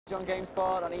on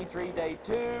GameSpot on E3 Day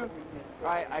 2.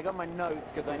 Right, I got my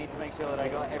notes because I need to make sure that I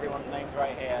got everyone's names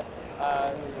right here.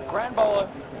 Grand Bowler,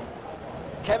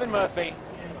 Kevin Murphy.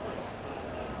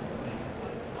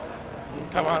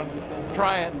 Come on,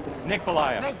 try it. Nick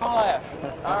Beliaeff. Nick Beliaeff.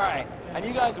 All right, and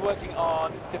you guys are working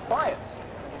on Defiance,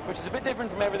 which is a bit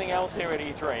different from everything else here at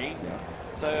E3.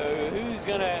 So who's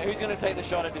gonna take the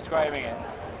shot at describing it?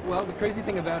 Well, the crazy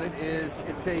thing about it is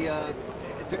it's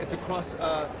a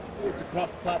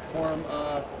cross-platform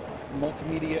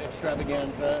multimedia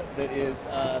extravaganza that is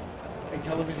a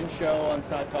television show on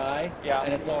Sci-Fi, yeah,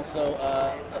 and it's also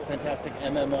a fantastic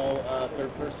MMO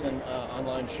third-person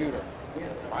online shooter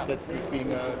that's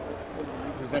being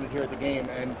presented here at the game.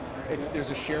 And there's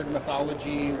a shared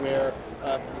mythology where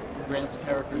Grant's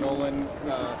character Nolan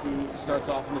starts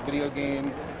off in the video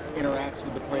game, interacts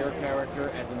with the player character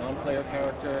as a non-player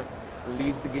character,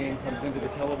 leaves the game, comes into the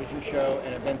television show,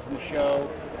 and events in the show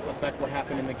affect what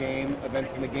happened in the game.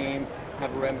 Events in the game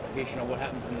have a ramification on what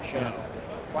happens in the show. Yeah.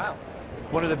 Wow.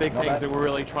 One of the big things that we're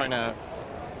really trying to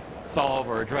solve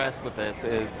or address with this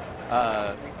is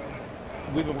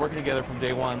we've been working together from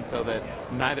day one so that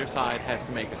neither side has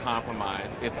to make a compromise.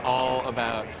 It's all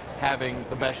about having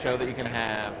the best show that you can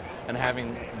have and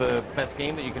having the best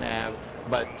game that you can have,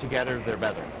 but together they're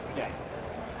better. Yeah.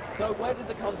 So where did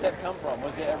the concept come from?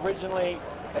 Was it originally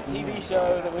a TV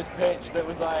show that was pitched that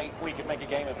was like, we could make a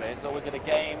game of this, or was it a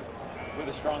game with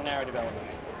a strong narrative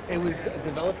element? It was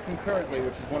developed concurrently,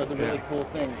 which is one of the really cool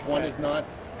things. One is not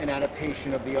an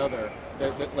adaptation of the other.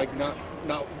 There's not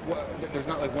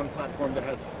like one platform that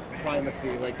has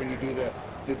primacy. Like when you do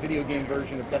the video game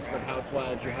version of Desperate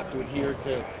Housewives, you have to adhere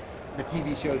to the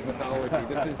TV show's mythology.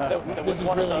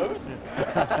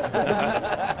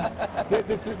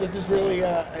 This is really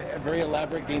a very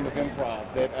elaborate game of improv.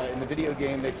 That in the video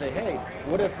game they say, hey,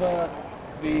 what if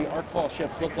the Arcfall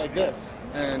ships look like this?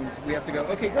 And we have to go,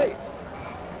 okay, great.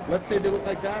 Let's say they look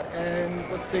like that, and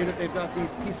let's say that they've got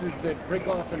these pieces that break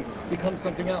off and become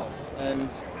something else, and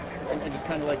just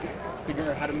kind of like figuring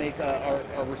out how to make our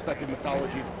respective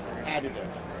mythologies additive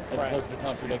as opposed to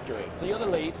contradictory. So you're the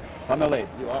lead. I'm the lead.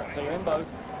 You are. So you're in both.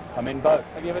 I'm in both.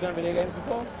 Have you ever done video games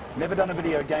before? Never done a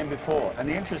video game before, and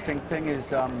the interesting thing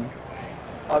is,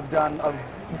 I've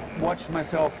watched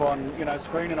myself on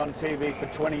screen and on TV for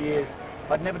 20 years.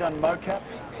 I'd never done mocap,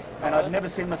 and I'd never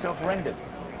seen myself rendered.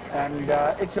 And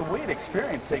it's a weird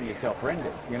experience seeing yourself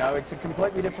rendered. It's a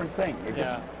completely different thing. It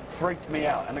just freaked me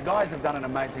out. And the guys have done an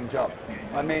amazing job.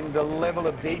 I mean, the level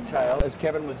of detail, as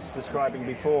Kevin was describing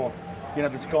before,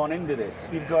 that's gone into this.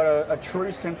 You've got a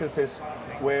true synthesis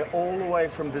where all the way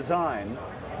from design,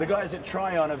 the guys at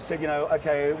Tryon have said,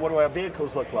 okay, what do our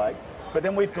vehicles look like? But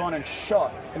then we've gone and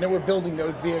shot. And then we're building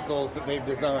those vehicles that they've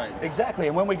designed. Exactly,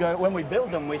 and when we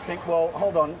build them, we think, well,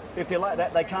 hold on, if they're like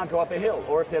that, they can't go up a hill,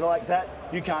 or if they're like that,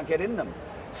 you can't get in them.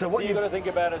 So you've got to think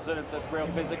about it, sort of the real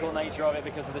physical nature of it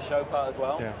because of the show part as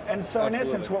well. Yeah. And so in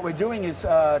essence, what we're doing is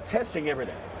testing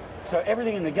everything. So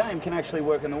everything in the game can actually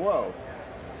work in the world.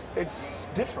 It's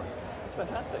different. It's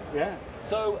fantastic. Yeah.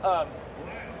 So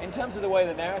in terms of the way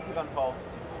the narrative unfolds,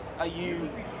 are you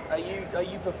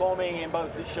performing in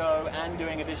both the show and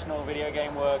doing additional video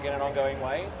game work in an ongoing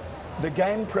way? The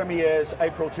game premieres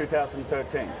April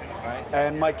 2013. Right.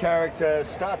 And my character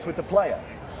starts with the player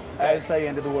as they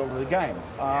enter the world of the game.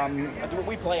 Do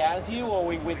we play as you or are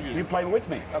we with you? You play with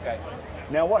me. Okay.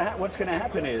 Now what's going to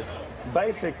happen is,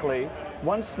 basically,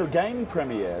 once the game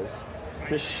premieres,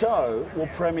 the show will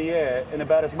premiere in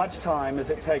about as much time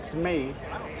as it takes me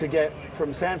to get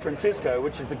from San Francisco,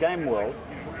 which is the game world,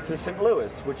 to St.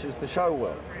 Louis, which is the show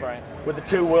world. Right. With the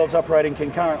two worlds operating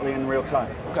concurrently in real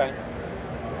time. Okay.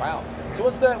 Wow. So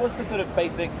what's the sort of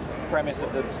basic premise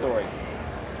of the story?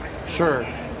 Sure.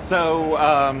 So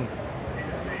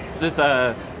this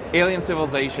alien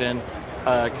civilization,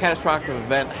 a catastrophic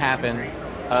event happens.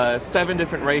 7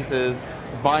 different races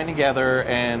bind together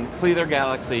and flee their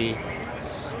galaxy,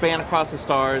 span across the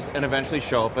stars, and eventually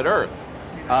show up at Earth.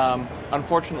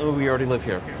 Unfortunately, we already live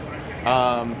here.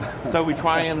 So we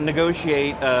try and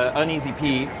negotiate uneasy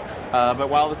peace, but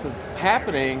while this is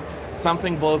happening,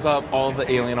 something blows up all the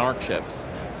alien arc ships.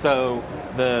 So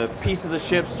the piece of the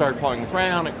ship starts falling to the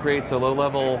ground. It creates a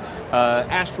low-level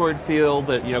asteroid field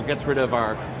that gets rid of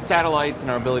our satellites and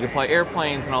our ability to fly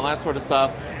airplanes and all that sort of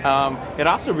stuff. It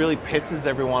also really pisses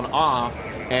everyone off,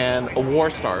 and a war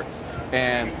starts.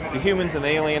 And the humans and the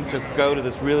aliens just go to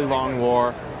this really long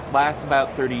war. Lasts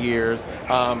about 30 years.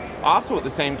 Also at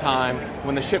the same time,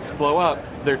 when the ships blow up,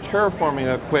 their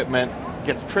terraforming equipment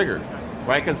gets triggered,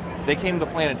 right? Because they came to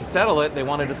the planet to settle it, they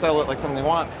wanted to settle it like something they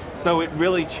want, so it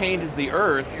really changes the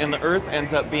Earth, and the Earth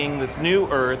ends up being this new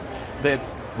Earth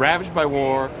that's ravaged by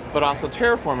war, but also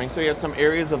terraforming. So you have some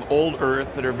areas of old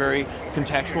Earth that are very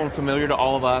contextual and familiar to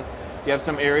all of us. You have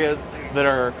some areas that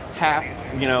are half,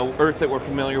 Earth that we're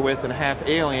familiar with and half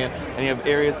alien, and you have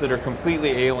areas that are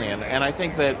completely alien. And I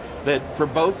think that for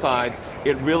both sides,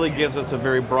 it really gives us a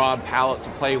very broad palette to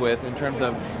play with in terms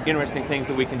of interesting things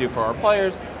that we can do for our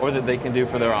players or that they can do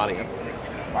for their audience.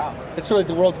 Wow. It's sort of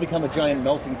like the world's become a giant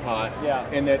melting pot. Yeah.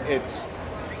 In that it's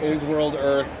old world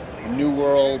Earth, new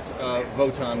world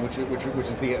Votan, which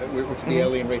is the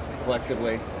alien races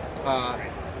collectively,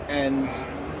 and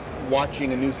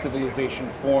watching a new civilization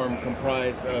form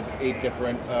comprised of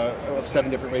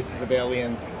 7 different races of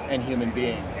aliens and human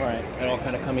beings, right, and all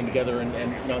kind of coming together.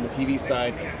 And on the TV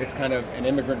side, it's kind of an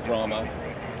immigrant drama.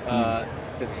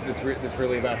 That's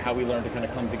really about how we learn to kind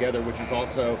of come together, which is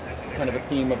also kind of a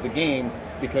theme of the game,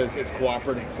 because it's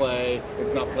cooperative play.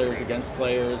 It's not players against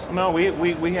players. No,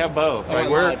 we have both. Oh,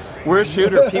 right? We're a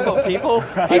shooter. People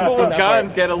with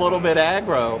guns get a little bit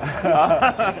aggro.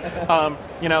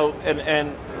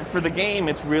 And for the game,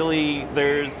 it's really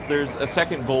there's a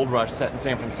second gold rush set in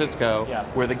San Francisco, yeah,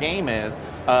 where the game is.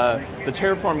 The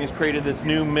terraforming has created this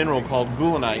new mineral called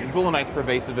gulenite. Gulenite's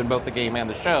pervasive in both the game and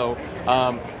the show,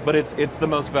 but it's the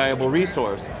most valuable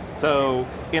resource. So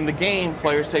in the game,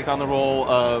 players take on the role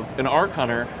of an Ark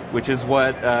Hunter, which is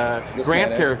what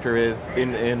Grant's character is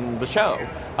in the show.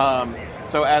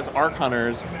 So as Ark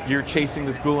Hunters, you're chasing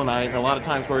this gulenite, and a lot of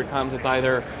times where it comes, it's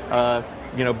either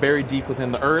buried deep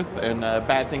within the earth, and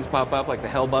bad things pop up, like the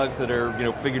hell bugs that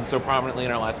are figured so prominently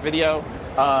in our last video,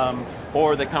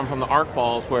 or they come from the Ark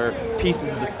Falls, where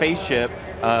pieces of the spaceship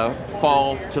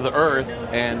fall to the earth,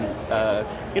 and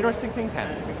interesting things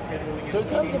happen. So in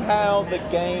terms of how the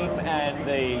game and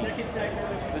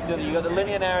you got the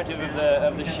linear narrative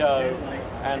of the show,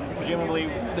 and presumably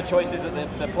the choices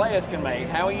that the players can make,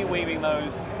 how are you weaving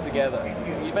those together?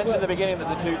 You mentioned at the beginning that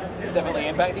the two definitely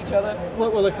impact each other.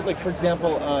 Well, like for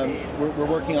example, we're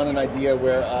working on an idea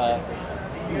where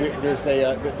there's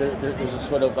a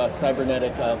sort of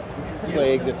cybernetic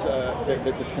plague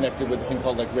that's connected with a thing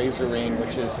called like razor rain,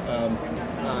 which is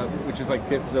like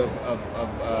bits of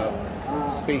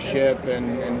spaceship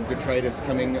and detritus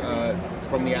coming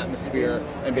from the atmosphere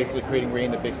and basically creating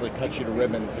rain that basically cuts you to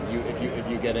ribbons if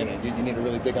you get in it. You need a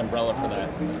really big umbrella for that.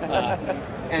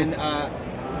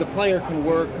 The player can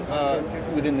work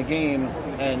within the game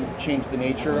and change the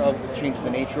nature of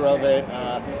it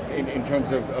in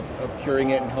terms of curing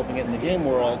it and helping it in the game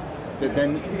world. That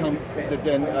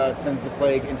then sends the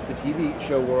plague into the TV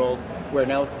show world, where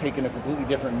now it's taken a completely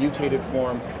different mutated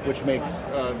form, which makes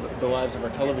the lives of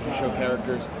our television show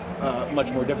characters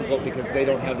much more difficult, because they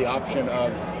don't have the option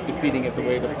of defeating it the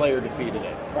way the player defeated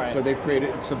it. Right. So they've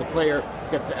created, so the player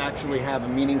gets to actually have a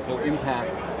meaningful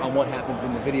impact on what happens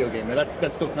in the video game. Now that's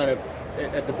still kind of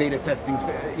at the beta testing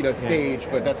stage,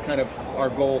 but that's kind of our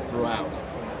goal throughout.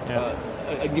 Yeah.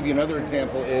 I'll give you another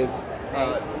example is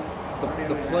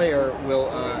the player will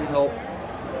help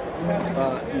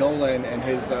Nolan and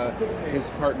his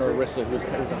partner Orissa, who's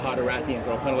a hot Arathian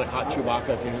girl, kind of like hot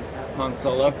Chewbacca to his Han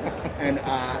Solo, and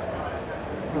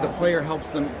the player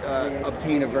helps them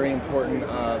obtain a very important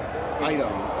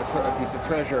item, a piece of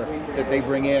treasure that they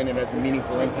bring in and has a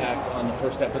meaningful impact on the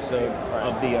first episode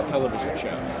of the television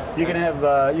show. You can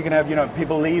have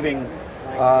people leaving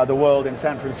the world in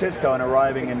San Francisco and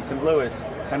arriving in St. Louis,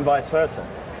 and vice versa.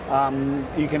 I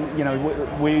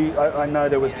know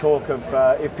there was talk of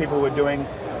if people were doing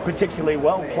particularly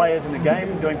well, players in the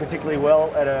game doing particularly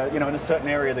well at in a certain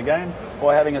area of the game,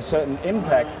 or having a certain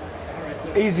impact,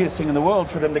 easiest thing in the world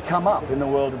for them to come up in the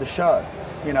world of the show.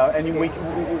 And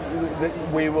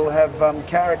we will have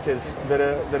characters that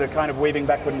are kind of weaving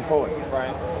backward and forward.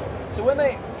 Right. So when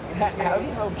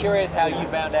I'm curious how you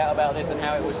found out about this and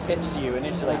how it was pitched to you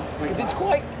initially, because it's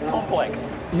quite complex.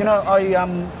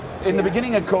 In the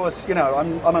beginning, of course,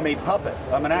 I'm a meat puppet.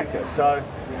 I'm an actor, so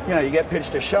you get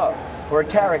pitched a show or a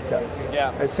character,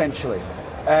 essentially.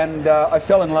 And I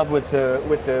fell in love with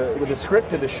the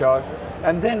script of the show.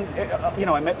 And then,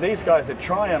 I met these guys at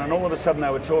Tryon, and all of a sudden they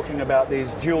were talking about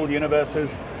these dual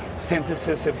universes,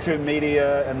 synthesis of two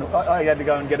media, and I had to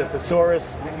go and get a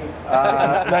thesaurus.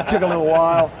 That took a little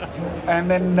while.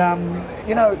 And then,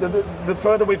 the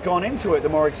further we've gone into it, the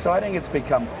more exciting it's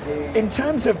become. In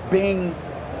terms of being,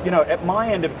 at my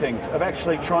end of things, of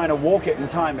actually trying to walk it in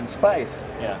time and space,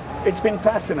 it's been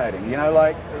fascinating.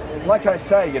 Like I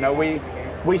say,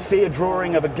 we see a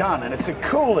drawing of a gun, and it's the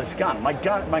coolest gun. My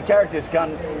character's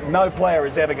gun, no player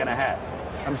is ever going to have.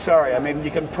 I'm sorry. I mean, you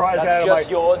can prize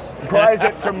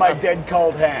it from my dead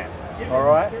cold hands. All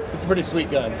right. It's a pretty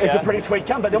sweet gun. It's a pretty sweet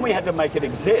gun, but then we had to make it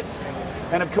exist.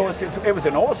 And of course, it was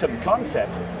an awesome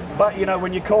concept. But you know,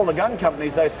 when you call the gun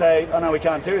companies, they say, oh no, we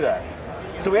can't do that.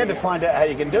 So we had to find out how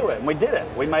you can do it, and we did it.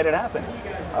 We made it happen.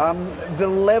 The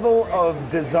level of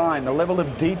design, the level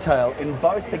of detail in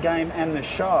both the game and the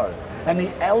show, and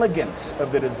the elegance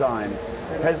of the design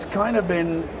has kind of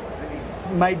been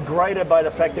made greater by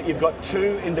the fact that you've got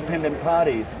two independent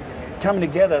parties coming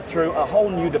together through a whole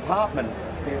new department,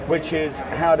 which is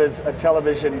how does a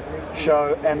television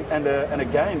show and a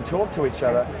game talk to each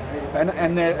other.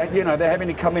 And they're, you know, they're having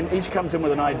to come in, each comes in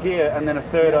with an idea, and then a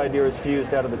third idea is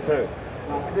fused out of the two.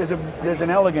 There's an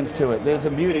elegance to it, there's a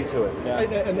beauty to it. Yeah.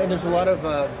 And there's a lot of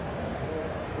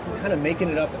kind of making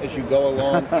it up as you go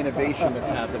along innovation that's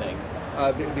happening.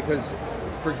 Because,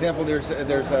 for example, there's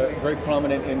a very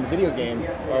prominent in the video game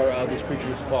are these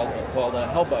creatures called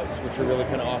hellbugs, which are really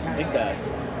kind of awesome big bads.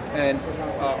 And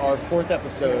our fourth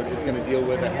episode is going to deal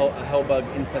with a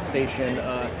hellbug infestation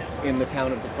in the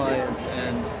town of Defiance,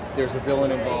 and there's a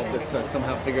villain involved that's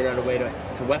somehow figured out a way to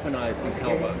weaponize these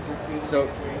hellbugs. So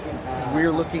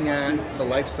we're looking at the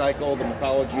life cycle, the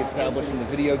mythology established in the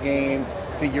video game,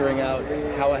 figuring out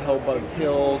how a hellbug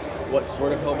kills, what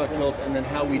sort of hellbug kills, and then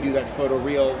how we do that photo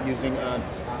real using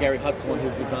Gary Hutzel and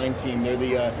his design team. They're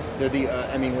the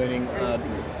Emmy-winning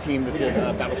team that did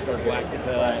Battlestar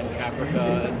Galactica and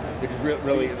Caprica, and they're just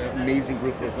really an amazing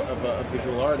group of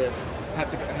visual artists.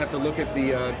 Have to look at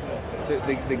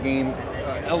the game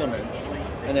elements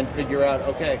and then figure out,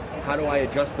 okay, how do I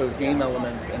adjust those game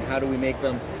elements and how do we make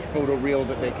them photo real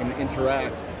that they can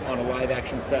interact on a live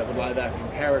action set with live action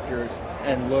characters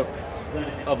and look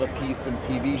of a piece and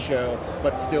TV show,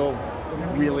 but still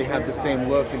really have the same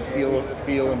look and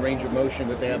feel and range of motion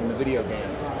that they have in the video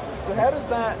game. So how does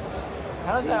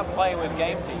that play with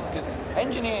game teams? Because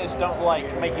engineers don't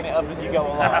like making it up as you go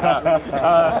along.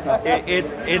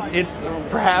 It's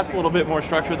perhaps a little bit more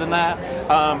structured than that.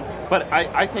 But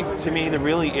I think, to me, the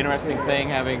really interesting thing,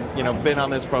 having been on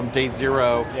this from day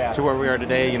zero to where we are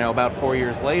today, about 4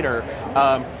 years later,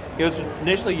 it was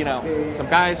initially, some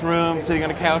guy's room, sitting on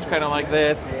a couch kind of like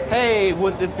this. Hey,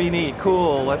 wouldn't this be neat?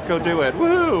 Cool, let's go do it.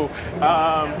 Woo!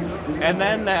 And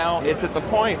then now it's at the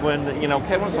point when,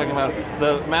 Kevin was talking about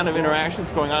the amount of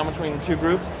interactions going on between the two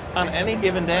groups. On any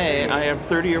given day, I have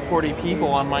 30 or 40 people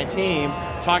on my team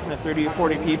talking to 30 or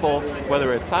 40 people,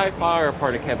 whether it's sci-fi or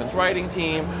part of Kevin's writing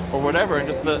team or whatever, and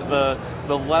just the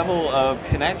level of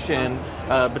connection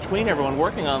between everyone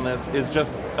working on this is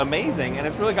just amazing. And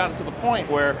it's really gotten to the point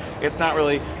where it's not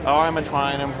really, oh, I'm a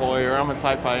Trine employee or I'm a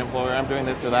sci-fi employee, I'm doing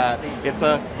this or that. It's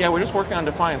yeah, we're just working on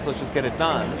Defiance, let's just get it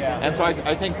done. And so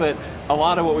I think that a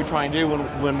lot of what we try and do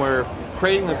when we're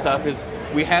creating this stuff is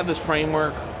we have this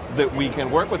framework that we can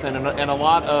work within, and a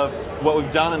lot of what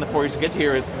we've done in the 4 years to get to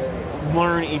here is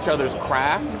learn each other's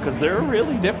craft, because they're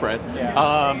really different,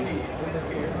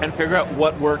 and figure out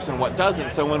what works and what doesn't.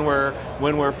 So when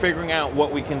we're figuring out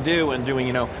what we can do and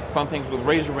doing fun things with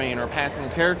Razor Rain or passing the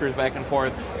characters back and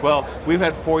forth, well, we've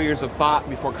had 4 years of thought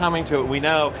before coming to it. We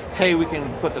know, hey, we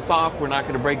can put this off, we're not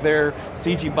going to break their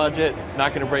CG budget,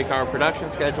 not going to break our production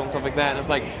schedule and stuff like that, and it's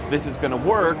like, this is going to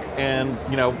work, and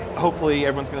hopefully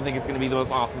everyone's going to think it's going to be the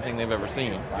most awesome thing they've ever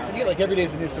seen. Yeah, like every day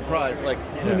is a new surprise. Like,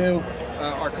 who knew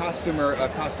our costumer,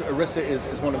 Arissa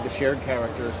is one of the shared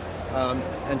characters,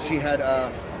 and she had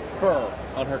fur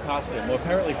on her costume. Well,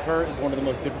 apparently fur is one of the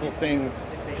most difficult things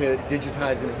to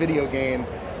digitize in a video game,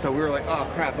 so we were like, oh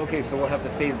crap, okay, so we'll have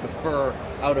to phase the fur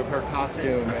out of her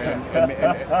costume.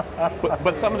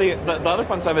 But some of the other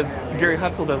fun stuff is Gary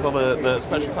Hutzel does all the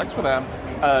special effects for them.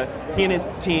 He and his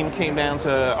team came down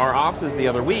to our offices the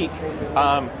other week.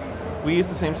 We use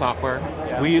the same software,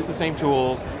 we use the same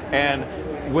tools, and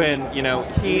when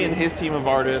he and his team of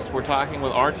artists were talking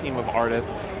with our team of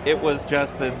artists, it was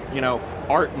just this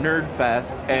art nerd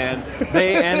fest, and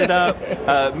they ended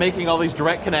up making all these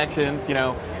direct connections,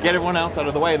 get everyone else out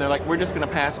of the way, and they're like, we're just going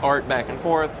to pass art back and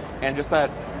forth, and just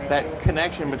that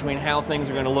connection between how things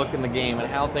are going to look in the game and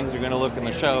how things are going to look in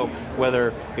the show,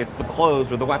 whether it's the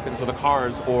clothes or the weapons or the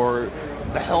cars or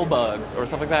the hellbugs or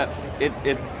stuff like that,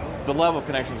 it's the level of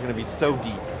connection is going to be so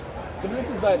deep. So this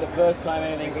is like the first time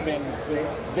anything's been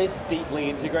this deeply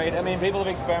integrated. I mean, people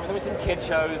have experimented. There were some kid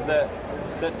shows that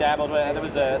dabbled with it. There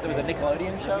was a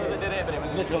Nickelodeon show that did it, but it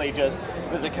was literally just,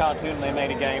 there's a cartoon, they made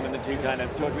a game, and the two kind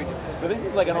of talked to each other. But this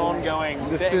is like an ongoing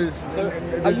thing.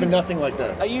 There's been nothing like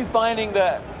this. Are you finding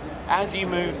that as you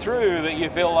move through that you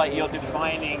feel like you're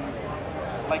defining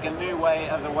like a new way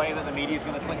of the way that the media is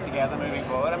going to click together moving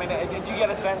forward? I mean, do you get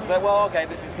a sense that, well, okay,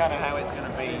 this is kind of how it's going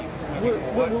to be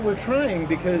moving forward? We're trying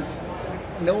because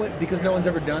no one's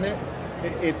ever done it.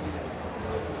 It's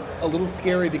a little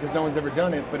scary because no one's ever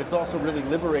done it, but it's also really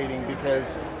liberating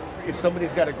because if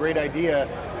somebody's got a great idea,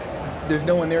 there's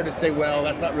no one there to say, well,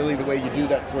 that's not really the way you do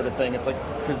that sort of thing. It's like,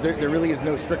 because there really is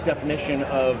no strict definition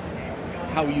of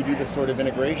how you do this sort of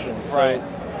integration. So right.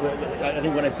 I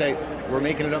think when I say we're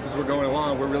making it up as we're going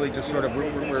along, we're really just sort of,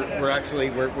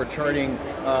 we're charting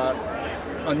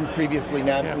unpreviously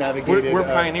navigated. We're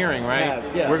pioneering, right?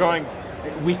 Paths, yeah. We're going,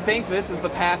 we think this is the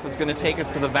path that's going to take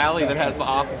us to the valley that has the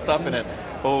awesome stuff in it.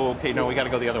 Oh, okay, no, we got to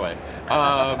go the other way.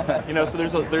 You know, so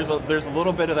there's a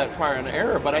little bit of that trial and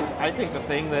error, but I think the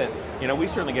thing that, you know, we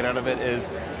certainly get out of it is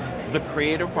the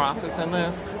creative process in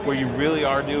this, where you really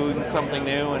are doing something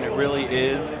new and it really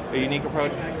is a unique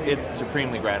approach. It's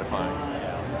supremely gratifying.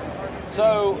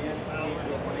 So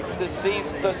the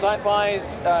season, so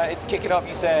Sci-Fi's, it's kicking off.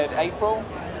 You said April.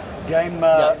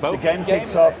 The game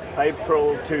kicks off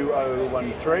April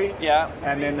 2013. Yeah.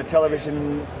 And then the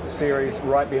television series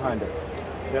right behind it.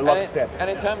 They're lockstep. And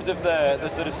in terms of the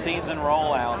sort of season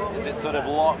rollout, is it sort of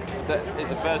locked? Is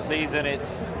the first season?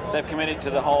 They've committed to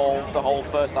the whole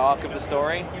first arc of the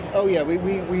story. Oh yeah, we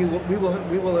will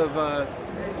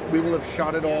have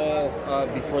shot it all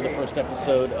before the first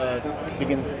episode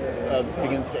begins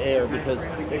to air, because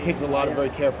it takes a lot of very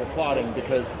careful plotting,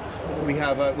 because we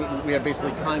have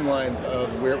basically timelines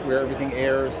of where everything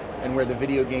airs and where the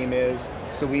video game is,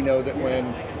 so we know that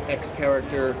when X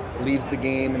character leaves the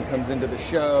game and comes into the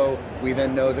show, we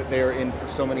then know that they're in for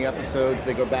so many episodes,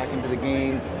 they go back into the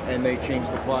game and they change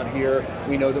the plot here.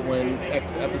 We know that when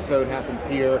X episode happens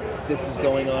here, this is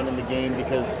going on in the game,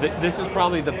 because this is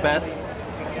probably the best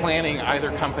planning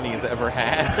either company has ever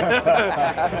had.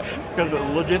 It's because of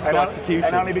logistical execution.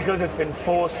 And only because it's been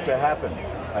forced to happen,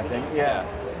 I think. Yeah.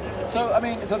 So I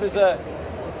mean, so there's an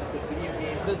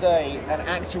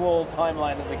actual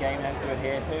timeline that the game has to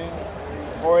adhere to,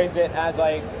 or is it, as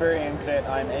I experience it,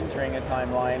 I'm entering a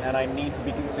timeline and I need to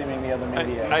be consuming the other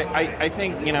media? I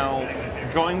think, you know,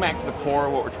 going back to the core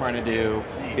of what we're trying to do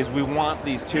is we want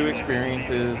these two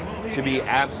experiences to be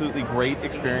absolutely great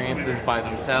experiences by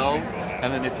themselves,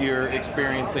 and then if you're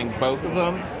experiencing both of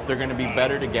them, they're going to be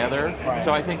better together. Right.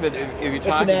 So I think that if you're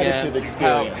talking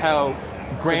about how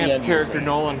Grant's character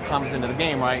Nolan comes into the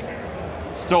game, right?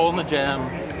 Stolen the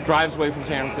gem, drives away from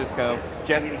San Francisco,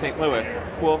 Jess to St. Louis.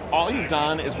 Well, if all you've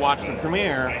done is watch the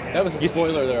premiere... That was a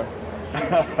spoiler there.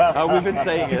 Oh, we've been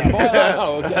saying it.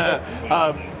 Oh,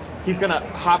 okay. He's going to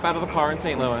hop out of the car in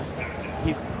St. Louis.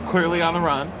 He's clearly on the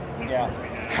run. Yeah.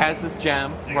 Has this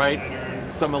gem, right?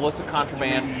 Some illicit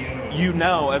contraband. You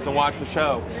know, as a watch the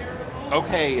show,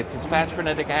 okay, it's this fast,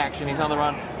 frenetic action. He's on the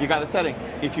run. You got the setting.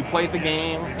 If you played the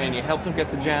game and you helped him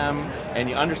get the gem and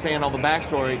you understand all the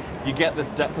backstory, you get this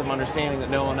depth of understanding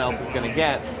that no one else is going to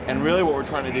get. And really what we're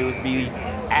trying to do is be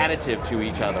additive to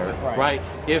each other, right?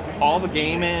 If all the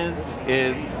game is,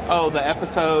 oh, the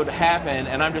episode happened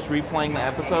and I'm just replaying the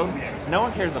episode, no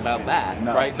one cares about that,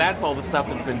 right? That's all the stuff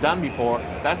that's been done before.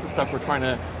 That's the stuff we're trying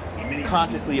to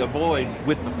consciously avoid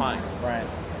with Defiance. Right.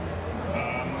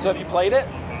 So have you played it?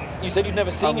 You said you'd never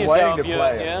seen I'm yourself. waiting to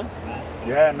play it. Yeah?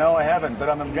 Yeah, no, I haven't, but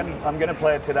I'm gonna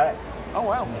play it today. Oh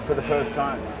wow! For the first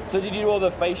time. So did you do all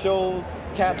the facial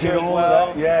capture Did as all well?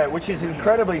 of that, yeah, which is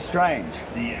incredibly strange.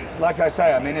 Like I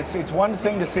say, I mean, it's one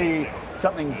thing to see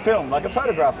something filmed, like a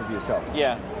photograph of yourself.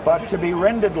 Yeah. But to be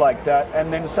rendered like that,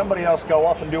 and then somebody else go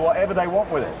off and do whatever they want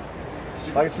with it.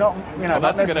 Like, it's not, you know,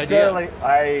 not necessarily.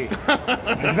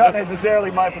 It's not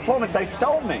necessarily my performance. They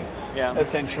stole me,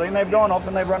 essentially, and they've gone off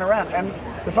and they've run around. And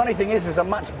the funny thing is I'm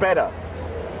much better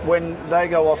when they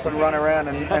go off and run around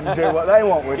and do what they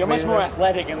want with me. You're much more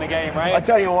athletic in the game, right? I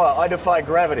tell you what, I defy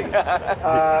gravity.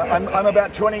 I'm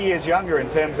about 20 years younger in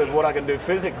terms of what I can do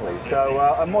physically, so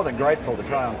I'm more than grateful to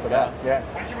Triumph for that. Yeah.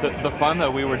 The fun though,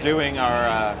 we were doing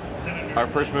our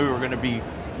first movie. We're going to be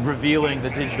revealing the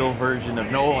digital version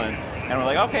of Nolan, and we're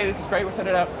like, okay, this is great. We'll set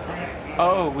it up.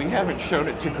 Oh, we haven't shown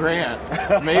it to Grant.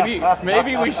 Maybe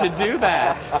we should do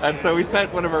that. And so we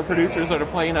sent one of our producers on a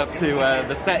plane up to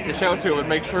the set to show it to him and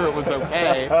make sure it was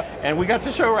okay. And we got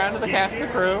to show around to the cast and the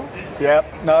crew. Yep.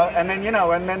 No, and then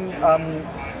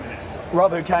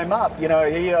Rob, who came up, you know,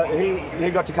 he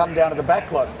got to come down to the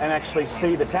back lot and actually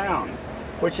see the town,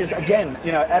 which is again,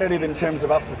 you know, additive in terms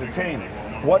of us as a team.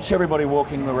 Watch everybody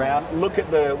walking around. Look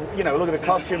at the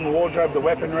costume, the wardrobe, the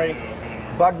weaponry.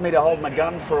 Bugged me to hold my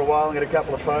gun for a while and get a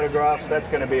couple of photographs. That's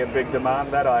going to be a big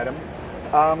demand, that item.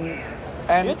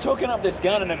 And you're talking up this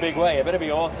gun in a big way. It better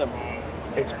be awesome.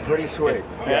 It's pretty sweet.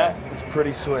 Yeah, it's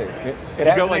pretty sweet. It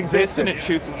you go like this and it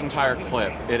shoots its entire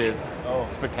clip. It is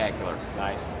spectacular.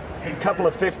 Nice. A couple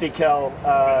of 50 cal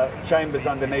chambers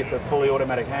underneath a fully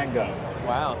automatic handgun.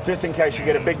 Wow. Just in case you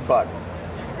get a big bug.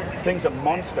 Thing's a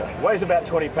monster. Weighs about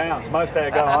 20 pounds. Most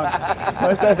days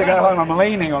I go home. I'm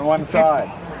leaning on one side.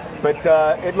 But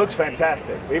it looks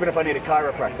fantastic, even if I need a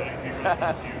chiropractor.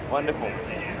 Wonderful.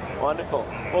 Wonderful.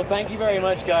 Well, thank you very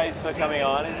much, guys, for coming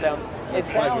on. It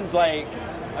sounds like,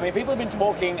 I mean, people have been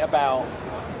talking about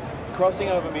crossing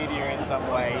over media in some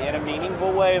way, in a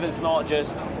meaningful way that's not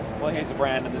just, well, here's a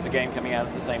brand and there's a game coming out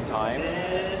at the same time.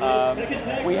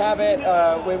 We have it,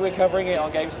 we're covering it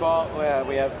on GameSpot, where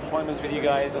we have appointments with you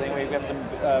guys. I think we have some,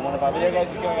 one of our video guys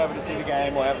is going over to see the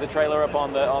game. We'll have the trailer up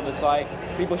on the site.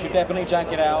 People should definitely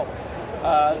check it out.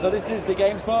 So this is the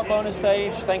GameSpot bonus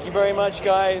stage. Thank you very much,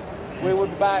 guys. We will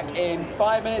be back in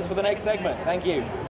 5 minutes for the next segment. Thank you.